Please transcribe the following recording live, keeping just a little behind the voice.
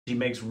He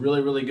makes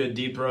really, really good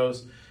deep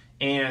throws,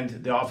 and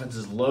the offense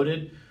is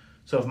loaded.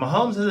 So if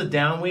Mahomes has a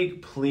down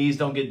week, please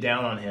don't get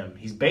down on him.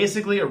 He's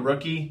basically a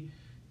rookie,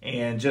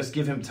 and just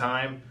give him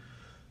time.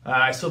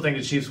 I still think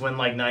the Chiefs win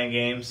like 9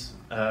 games,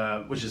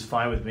 which is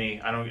fine with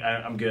me.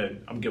 I'm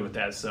good. I'm good with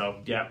that.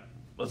 So yeah,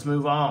 let's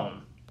move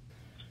on.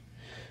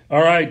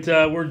 All right,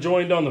 we're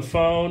joined on the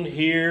phone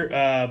here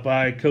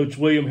by Coach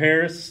William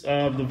Harris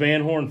of the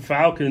Van Horn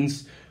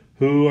Falcons,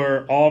 who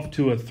are off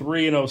to a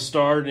 3-0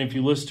 start. And if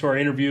you listen to our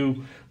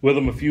interview with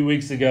them a few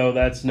weeks ago,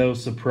 that's no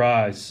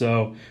surprise.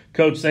 So,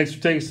 Coach, thanks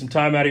for taking some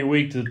time out of your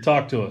week to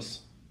talk to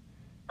us.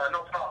 No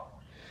problem.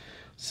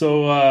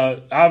 So,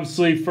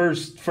 obviously,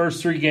 first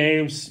 3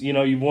 games,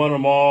 you've won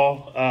them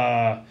all.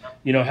 How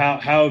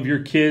have your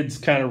kids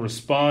kind of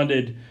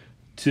responded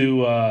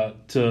to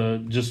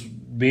just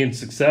being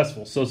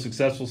successful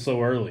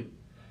so early?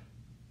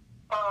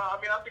 I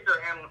think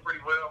they're handling it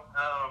pretty well.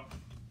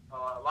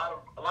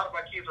 A lot of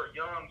my kids are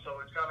young, so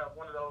it's kind of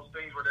one of those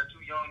things where they're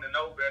too young to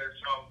know better.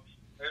 So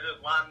they're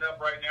just lining up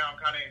right now. I'm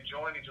kind of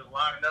enjoying it, just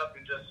lining up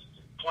and just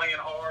playing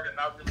hard and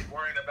not really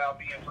worrying about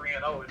being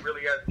 3-0. It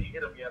really hasn't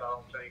hit them yet, I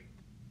don't think.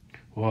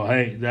 Well,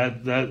 hey,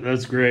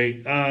 that's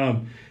great.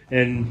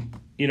 And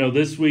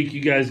this week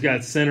you guys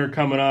got center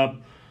coming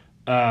up.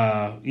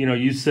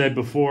 You said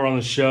before on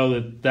the show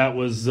that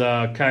was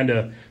kind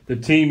of the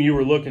team you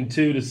were looking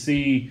to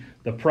see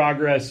the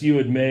progress you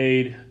had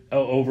made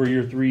over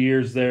your 3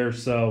 years there.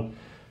 So,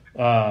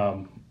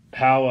 how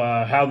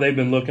they've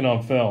been looking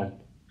on film?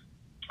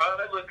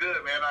 They look good,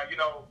 man.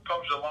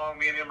 Coach DeLong,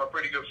 me and him are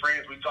pretty good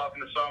friends. We talk in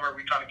the summer.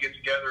 We try to get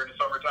together in the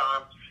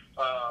summertime.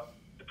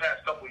 The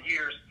past couple of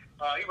years,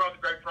 he runs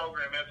a great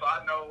program, man. So I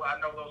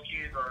know those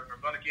kids are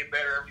going to get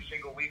better every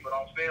single week. But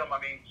on film,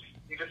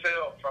 you can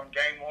tell from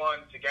game 1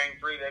 to game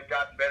 3, they've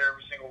gotten better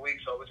every single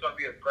week. So it's going to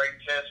be a great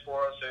test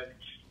for us,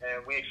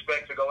 and we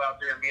expect to go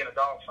out there and be in a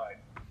dogfight.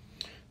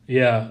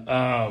 Yeah,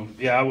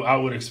 I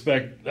would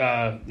expect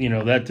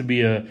that to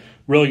be a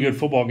really good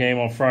football game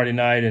on Friday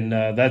night, and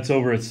that's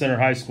over at Center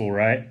High School,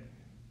 right?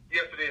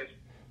 Yes, it is.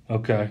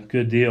 Okay,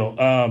 good deal.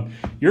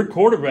 Your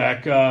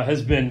quarterback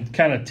has been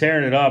kind of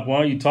tearing it up. Why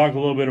don't you talk a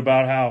little bit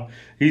about how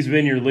he's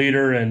been your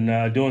leader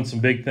and doing some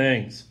big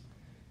things?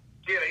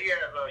 Yeah, he has.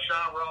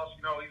 Sean Ross,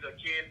 he's a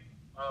kid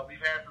we've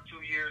had for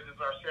 2 years. This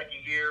is our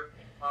second year.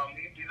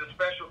 He's a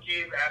special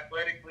kid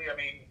athletically.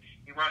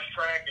 He runs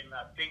track, and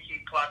I think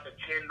he clocked a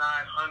 10.900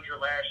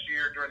 last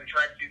year during the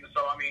track season.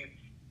 So,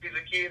 he's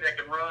a kid that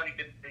can run.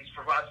 He's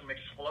provided some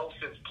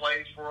explosive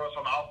plays for us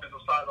on the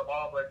offensive side of the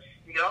ball, but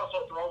he can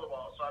also throw the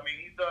ball. So,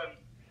 he's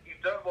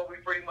done what we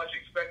pretty much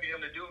expected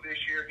him to do this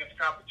year against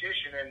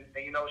competition, and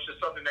it's just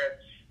something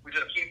that we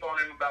just keep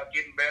on him about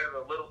getting better,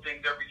 the little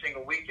things every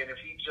single week, and if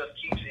he just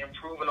keeps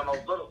improving on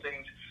those little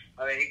things,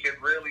 he could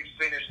really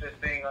finish this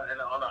thing on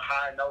a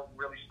high note,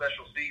 really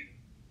special season.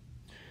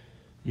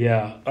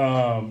 Yeah,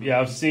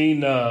 I've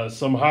seen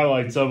some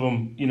highlights of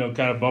him,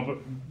 kind of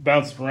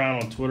bouncing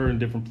around on Twitter and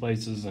different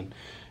places, and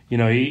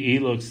he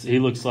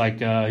looks like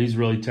he's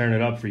really tearing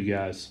it up for you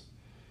guys.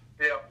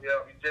 Yeah,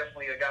 he's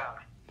definitely a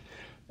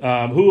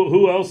guy.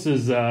 Who else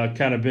has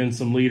kind of been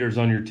some leaders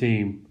on your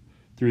team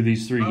through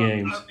these 3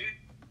 games?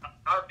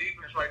 Our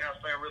defense right now is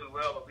playing really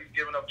well. We've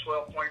given up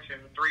 12 points in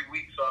 3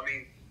 weeks, so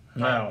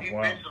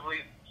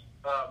defensively.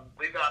 Wow.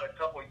 We've got a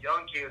couple of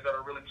young kids that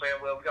are really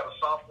playing well. We got a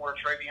sophomore,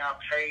 Travion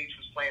Page,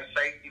 who's playing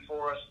safety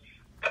for us.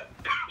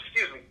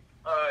 Excuse me.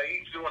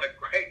 He's doing a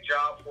great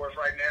job for us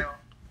right now.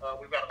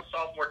 We've got a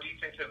sophomore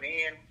defensive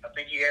end. I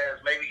think he has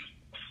maybe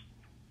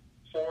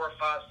 4 or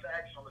 5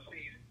 sacks on the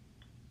season.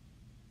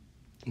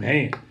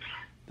 Man,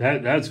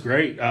 that's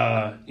great.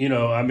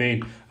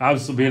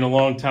 Obviously being a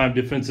long-time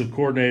defensive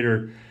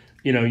coordinator,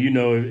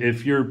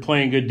 if you're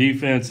playing good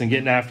defense and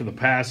getting after the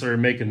passer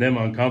and making them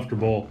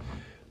uncomfortable,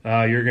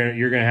 you're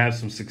gonna have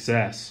some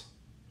success.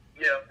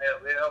 Yeah,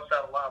 it helps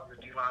out a lot when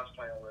the D-line's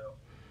playing well.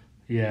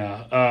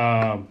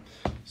 Yeah.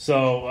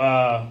 So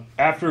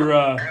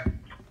after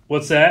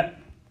what's that?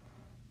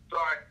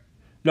 Sorry.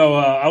 No,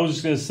 I was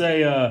just gonna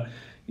say,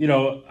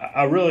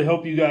 I really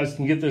hope you guys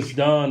can get this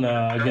done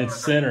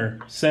against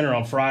Center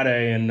on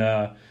Friday, and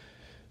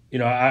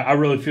I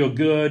really feel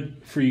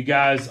good for you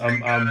guys.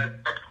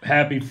 I'm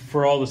happy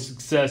for all the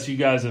success you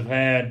guys have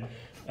had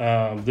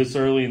this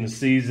early in the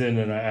season,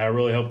 and I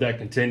really hope that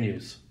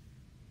continues.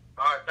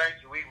 All right, thank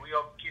you. We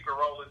hope to keep it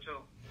rolling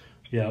too.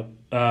 Yep.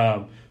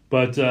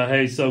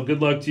 Hey, so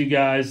good luck to you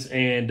guys,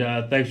 and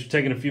thanks for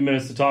taking a few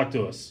minutes to talk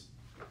to us.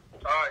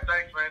 All right,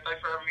 thanks, man.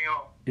 Thanks for having me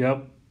on.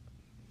 Yep.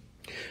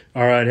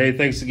 All right. Hey,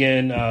 thanks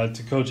again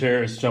to Coach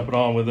Harris jumping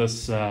on with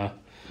us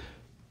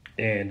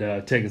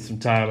and taking some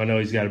time. I know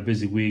he's got a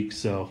busy week,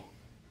 so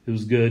it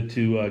was good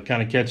to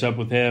kind of catch up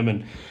with him.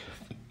 And,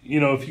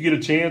 if you get a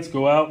chance,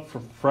 go out for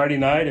Friday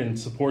night and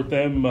support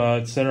them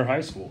at Center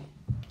High School.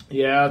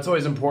 Yeah, it's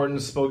always important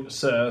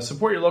to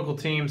support your local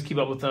teams, keep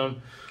up with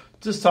them.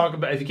 Just talk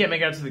about, if you can't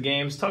make it out to the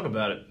games, talk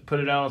about it. Put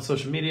it out on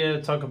social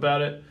media, talk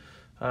about it,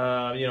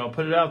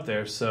 put it out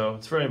there. So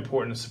it's very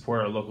important to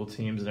support our local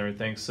teams and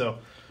everything. So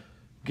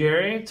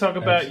Gary, talk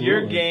about your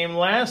Absolutely. game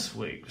last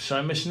week,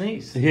 Shawnee Mission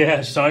East.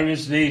 Yeah, Shawnee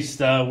Mission East.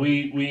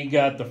 We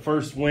got the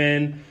first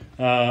win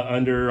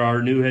under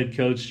our new head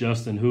coach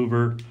Justin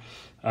Hoover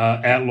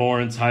at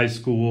Lawrence High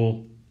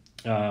School.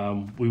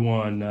 We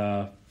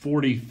won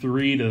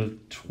 43 to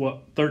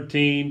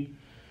 13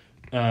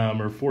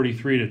 or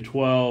 43 to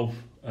 12,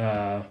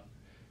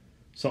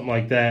 something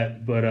like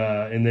that. But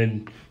and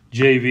then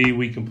JV,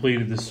 we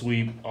completed the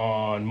sweep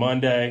on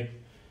Monday.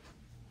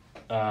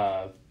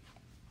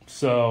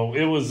 So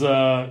it was,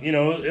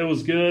 it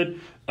was good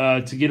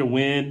to get a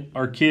win.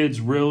 Our kids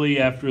really,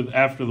 after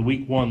the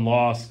week 1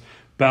 loss,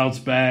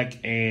 bounced back,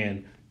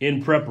 and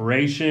in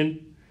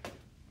preparation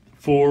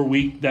for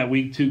that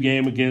week 2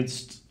 game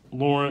against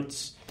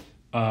Lawrence,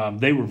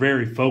 they were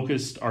very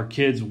focused. Our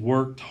kids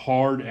worked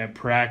hard at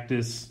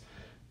practice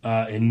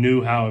and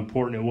knew how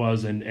important it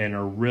was, and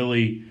are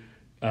really,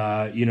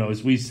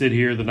 as we sit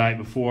here the night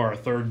before our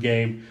 3rd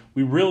game,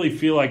 we really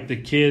feel like the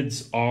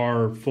kids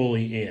are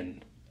fully in.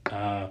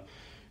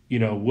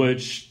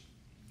 Which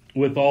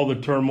with all the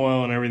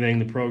turmoil and everything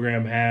the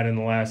program had in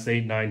the last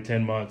 8, 9,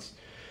 10 months,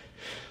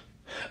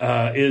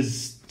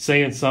 is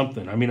saying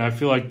something. I mean, I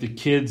feel like the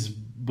kids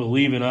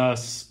believe in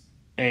us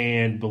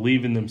and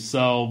believe in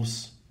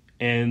themselves,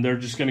 and they're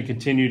just going to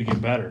continue to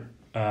get better.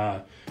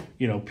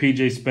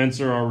 PJ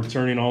Spencer, our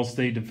returning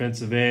All-State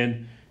defensive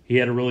end, he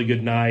had a really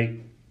good night.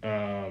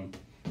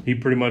 He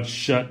pretty much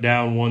shut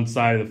down one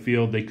side of the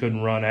field. They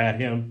couldn't run at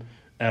him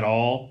at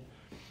all.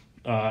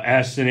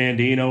 Ashton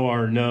Andino,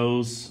 our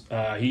nose,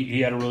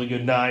 he had a really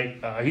good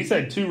night. He's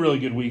had 2 really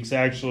good weeks,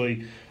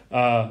 actually,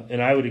 and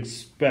I would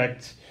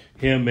expect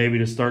him maybe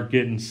to start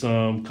getting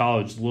some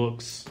college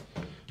looks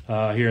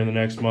here in the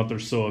next month or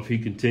so if he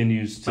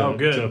continues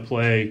to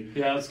play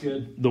that's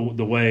good.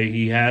 the way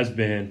he has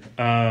been.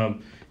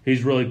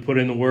 He's really put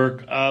in the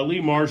work. Lee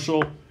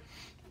Marshall,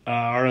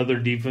 our other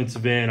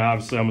defensive end,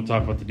 obviously I'm going to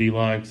talk about the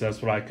D-line because that's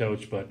what I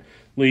coach, but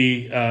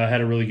Lee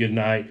had a really good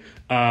night.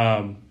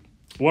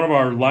 One of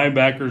our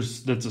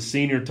linebackers that's a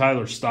senior,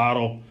 Tyler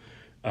Stottle,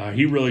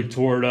 he really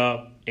tore it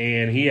up,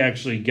 and he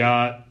actually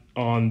got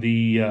on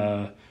the,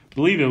 I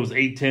believe it was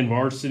 8-10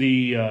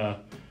 varsity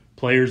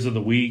players of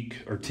the week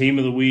or team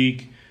of the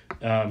week.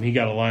 He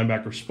got a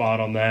linebacker spot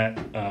on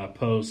that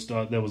post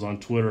that was on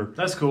Twitter.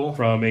 That's cool.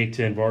 From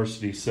 8-10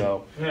 varsity.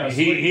 So yeah,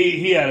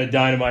 he had a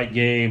dynamite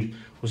game,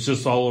 was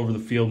just all over the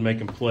field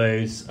making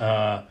plays.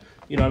 Our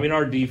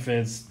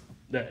defense,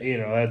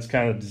 that's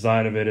kind of the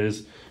design of it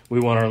is we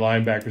want our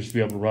linebackers to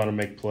be able to run and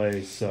make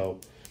plays. So,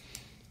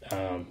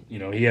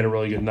 he had a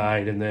really good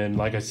night. And then,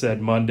 like I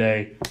said,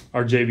 Monday,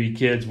 our JV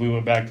kids, we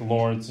went back to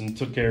Lawrence and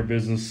took care of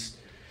business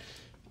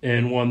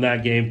and won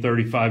that game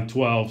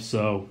 35-12.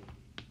 So,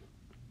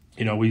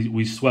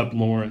 we swept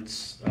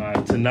Lawrence.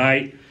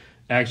 Tonight,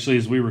 actually,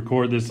 as we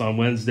record this on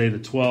Wednesday the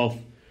 12th,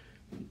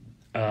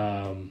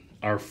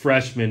 our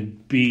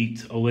freshmen beat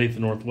Olathe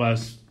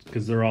Northwest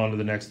because they're on to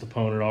the next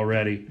opponent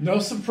already. No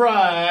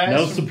surprise.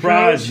 No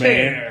surprise, Coach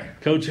man. Hare.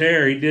 Coach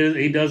Hare,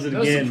 he does it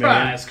No again,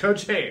 surprise, man.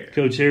 Coach Hare.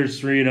 Coach Hare's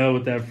 3-0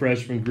 with that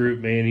freshman group,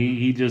 man.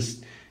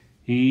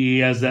 He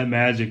has that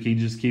magic. He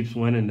just keeps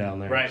winning down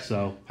there. Right.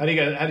 So how do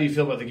you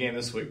feel about the game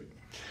this week?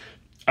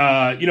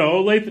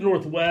 Olathe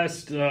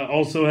Northwest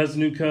also has a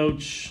new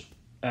coach,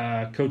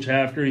 Coach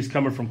Hafter. He's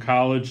coming from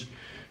college.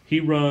 He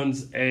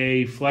runs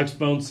a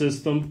flexbone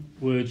system,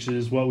 which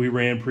is what we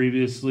ran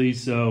previously.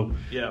 So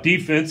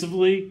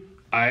defensively,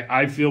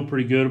 I feel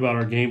pretty good about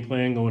our game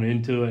plan going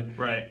into it,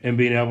 right, and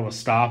being able to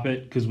stop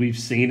it because we've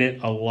seen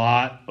it a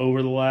lot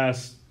over the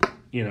last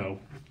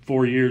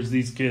 4 years.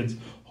 These kids'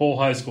 whole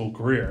high school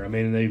career, I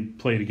mean, they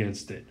played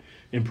against it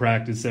in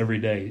practice every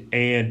day.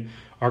 And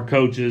our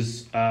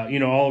coaches,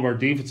 all of our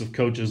defensive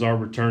coaches are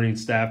returning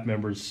staff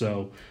members,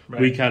 so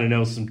we kind of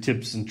know some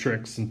tips and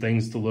tricks and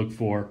things to look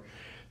for.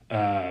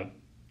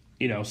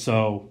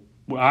 So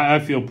I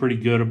feel pretty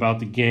good about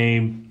the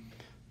game.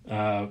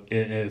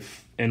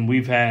 And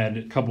we've had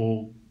a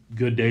couple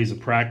good days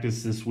of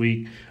practice this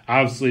week.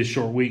 Obviously, a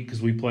short week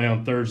because we play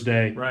on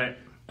Thursday. Right.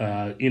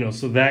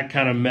 So that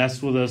kind of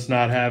messed with us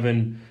not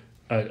having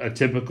a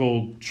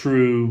typical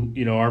true.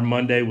 Our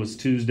Monday was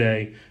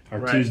Tuesday, our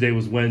Tuesday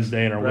was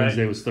Wednesday, and our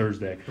Wednesday was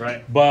Thursday.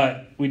 Right.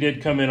 But we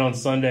did come in on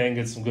Sunday and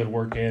get some good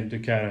work in to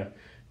kind of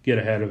get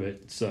ahead of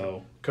it.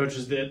 So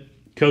coaches did.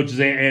 Coaches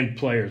and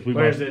players. We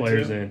brought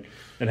players too. in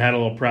and had a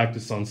little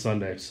practice on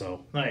Sunday.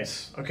 So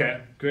nice.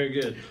 Okay. Very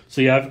good.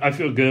 So I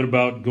feel good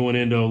about going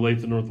into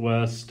Olathe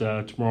Northwest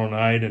tomorrow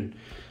night. And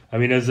I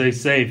mean, as they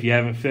say, if you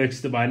haven't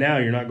fixed it by now,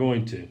 you're not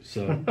going to.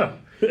 So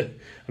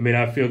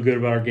I feel good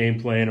about our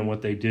game plan and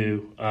what they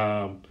do.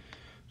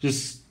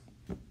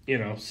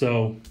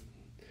 So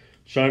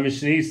Shawnee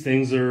Mission East,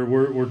 things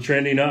we're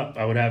trending up,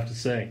 I would have to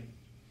say.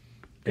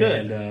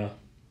 Good. And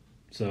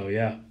So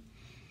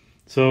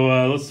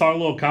let's talk a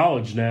little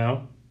college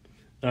now.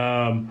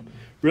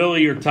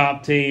 Really, your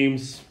top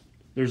teams,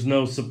 there's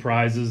no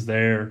surprises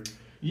there.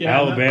 Yeah,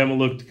 Alabama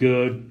looked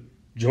good.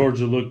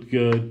 Georgia looked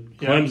good.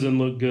 Clemson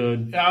looked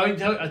good.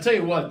 I'll tell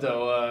you what,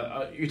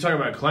 though. You're talking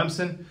about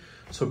Clemson.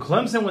 So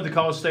Clemson went to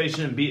College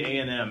Station and beat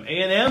A&M.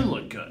 A&M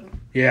looked good.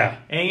 Yeah.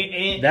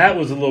 And That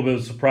was a little bit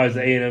of a surprise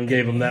that A&M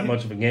gave them that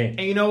much of a game.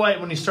 you know what?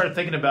 When you start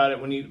thinking about it,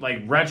 when you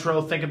like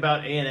retro think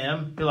about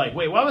A&M, you're like,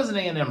 wait, why wasn't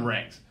A&M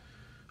ranked?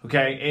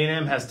 Okay,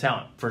 A&M has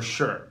talent for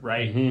sure,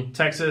 right? Mm-hmm.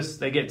 Texas,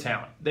 they get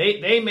talent.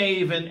 They may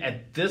even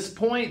at this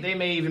point they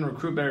may even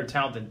recruit better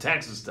talent than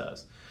Texas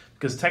does,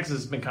 because Texas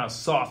has been kind of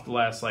soft the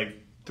last like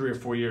 3 or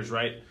 4 years,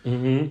 right?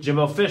 Mm-hmm.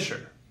 Jimbo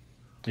Fisher,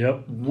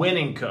 Yep.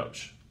 winning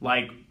coach.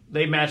 Like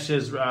they matched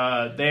his. They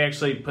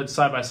actually put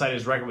side by side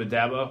his record with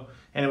Dabo,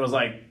 and it was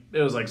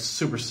like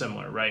super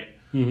similar, right?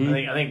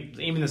 Mm-hmm. I think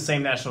even the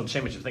same national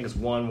championship. I think it's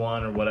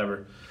 1-1 or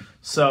whatever.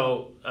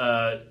 So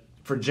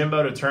for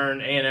Jimbo to turn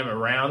A&M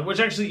around, which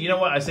actually, you know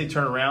what, I say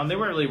turn around. They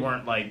really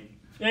weren't like.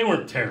 They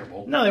weren't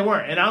terrible. No, they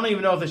weren't, and I don't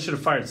even know if they should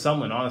have fired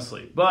Sumlin,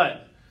 honestly,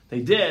 but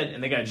they did,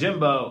 and they got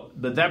Jimbo.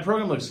 But that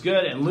program looks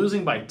good, and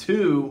losing by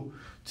 2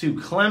 to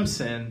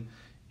Clemson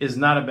is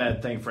not a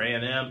bad thing for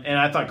A&M. And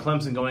I thought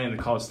Clemson going into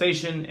College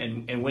Station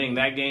and winning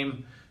that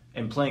game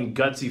and playing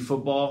gutsy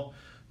football,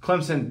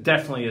 Clemson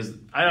definitely is.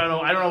 I don't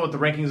know what the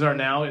rankings are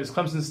now. Is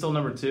Clemson still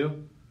number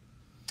 2?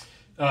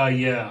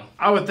 Yeah.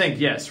 I would think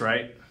yes,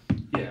 right?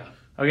 Yeah.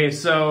 Okay,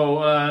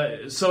 so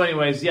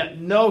anyways, yeah,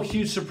 no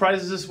huge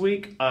surprises this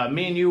week.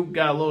 Me and you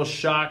got a little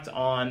shocked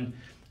on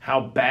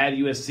how bad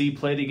USC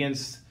played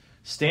against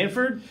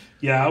Stanford.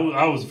 Yeah,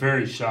 I was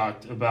very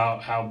shocked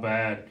about how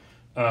bad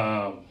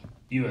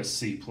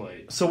USC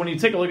played. So when you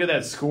take a look at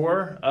that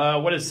score,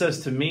 what it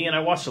says to me, and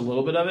I watched a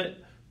little bit of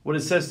it, what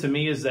it says to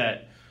me is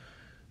that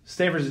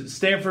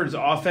Stanford's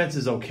offense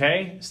is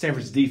okay.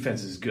 Stanford's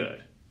defense is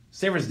good.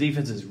 Stanford's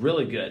defense is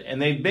really good,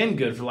 and they've been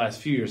good for the last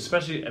few years,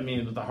 especially, I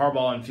mean, with the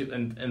Harbaugh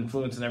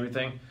influence and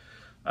everything.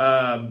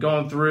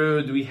 Going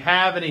through, do we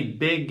have any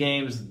big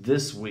games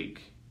this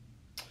week?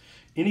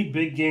 Any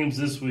big games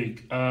this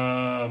week?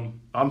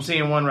 I'm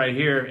seeing one right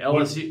here,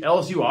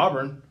 LSU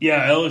Auburn.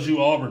 Yeah, LSU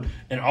Auburn.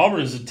 And Auburn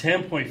is a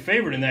 10-point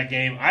favorite in that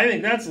game. I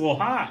think that's a little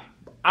high.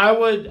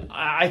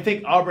 I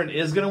think Auburn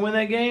is going to win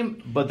that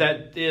game, but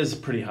that is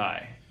pretty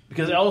high.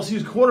 Because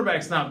LSU's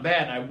quarterback's not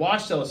bad. I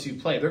watched LSU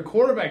play. Their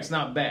quarterback's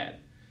not bad.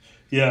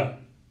 Yeah.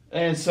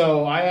 And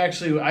so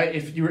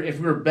if we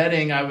were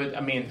betting, I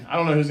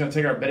don't know who's going to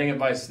take our betting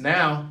advice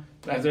now.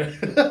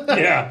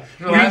 Yeah.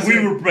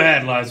 We were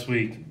bad last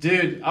week.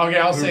 Dude, okay,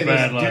 I'll say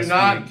this.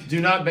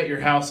 Do not bet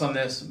your house on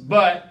this,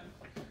 but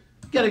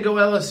you got to go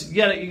LSU.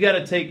 You got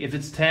to take, if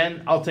it's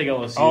 10, I'll take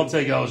LSU. I'll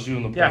take LSU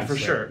in the points. Yeah, for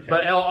sure. Yeah.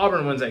 But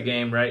Auburn wins that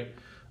game, right?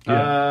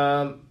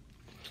 Yeah.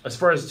 As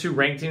far as 2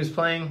 ranked teams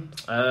playing,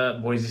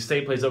 Boise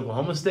State plays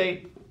Oklahoma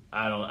State.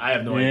 I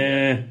have no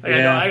idea.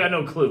 I got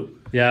no clue.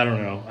 Yeah, I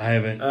don't know. I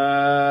haven't.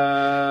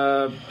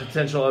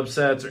 Potential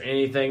upsets or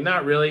anything?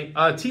 Not really.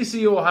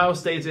 TCU Ohio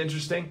State's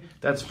interesting.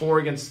 That's 4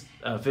 against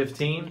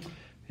 15.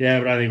 Yeah,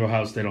 but I think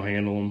Ohio State will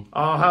handle them.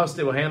 Ohio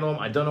State will handle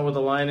them. I don't know what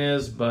the line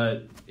is,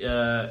 but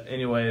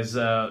anyways,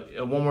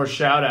 one more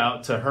shout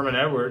out to Herman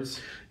Edwards.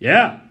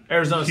 Yeah,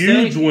 Arizona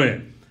State. Huge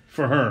win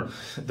for Herm.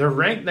 They're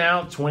ranked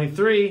now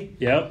 23.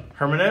 Yep.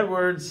 Herman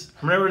Edwards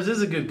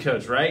is a good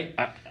coach, right?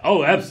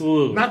 Oh,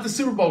 absolutely. Not the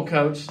Super Bowl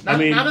coach. Not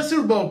a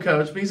Super Bowl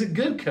coach, but he's a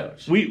good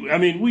coach.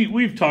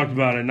 We've talked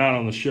about it, not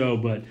on the show,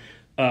 but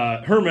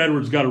Herm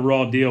Edwards got a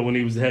raw deal when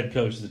he was the head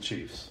coach of the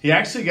Chiefs. He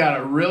actually got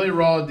a really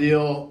raw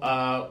deal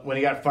when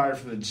he got fired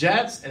from the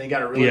Jets, and he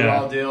got a really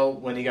raw deal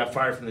when he got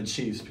fired from the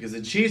Chiefs, because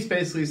the Chiefs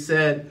basically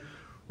said,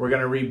 we're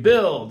going to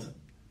rebuild,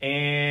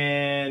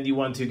 and you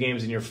won 2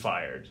 games and you're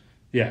fired.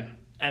 Yeah.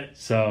 And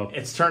so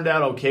it's turned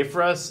out okay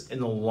for us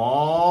in the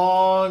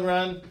long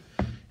run.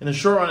 In the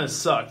short run, it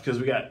sucked because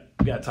we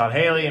got Todd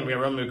Haley and we got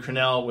Romeo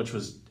Crennel, which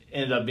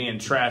ended up being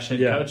trash head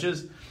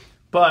coaches.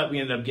 But we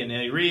ended up getting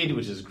Eddie Reed,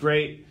 which is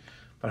great.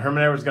 But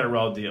Herman Edwards got a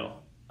raw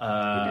deal.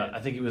 I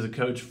think he was a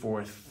coach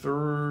for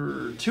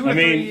 2 or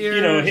 3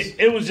 years.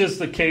 It was just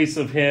the case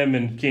of him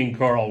and King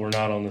Carl were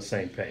not on the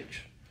same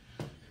page.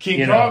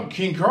 King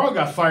Carl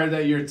got fired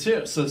that year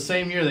too. So the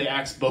same year they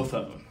axed both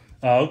of them.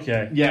 Oh,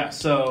 okay. Yeah,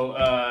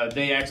 so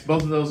they axe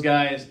both of those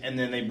guys, and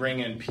then they bring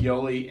in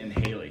Pioli and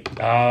Haley.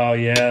 Oh,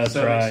 yeah, that's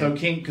right. So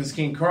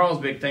King Carl's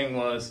big thing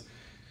was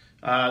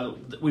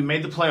we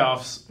made the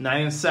playoffs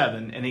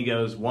 9-7, and he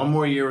goes, one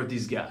more year with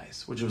these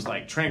guys, which was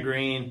like Trent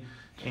Green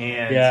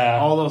and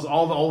all the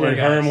older guys.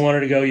 Herm wanted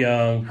to go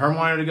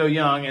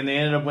young. And they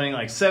ended up winning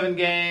like 7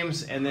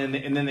 games, and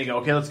then they go,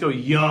 okay, let's go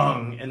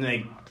young, and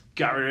they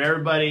got rid of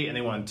everybody, and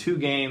they won 2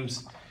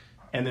 games.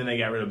 And then they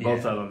got rid of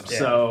both of them. Yeah.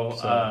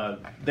 So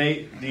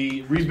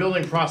the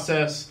rebuilding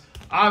process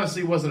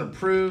obviously wasn't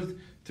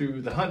approved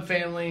through the Hunt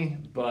family,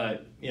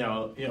 but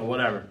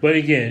whatever. But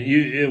again,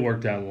 it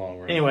worked out in the long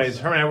run. Anyways,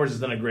 Herman Edwards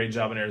has done a great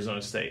job in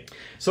Arizona State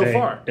so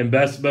far. And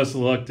best of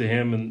luck to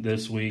him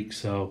this week.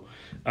 So,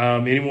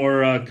 any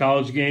more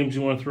college games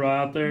you want to throw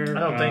out there? I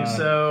don't think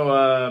so.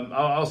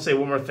 I'll say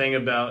one more thing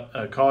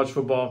about college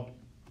football.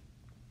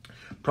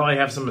 Probably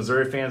have some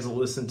Missouri fans that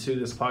listen to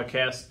this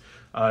podcast.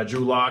 Drew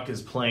Lock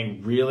is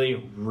playing really,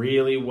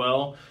 really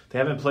well. They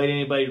haven't played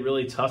anybody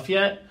really tough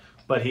yet,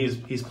 but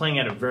he's playing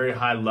at a very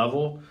high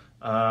level.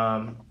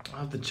 I'll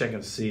have to check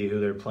and see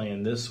who they're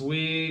playing this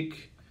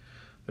week.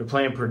 They're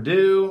playing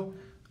Purdue.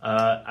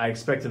 I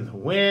expect them to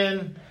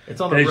win.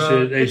 It's on the They road.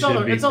 should- they it's on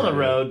should the, beat it's on the them.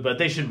 road, but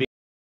they should be.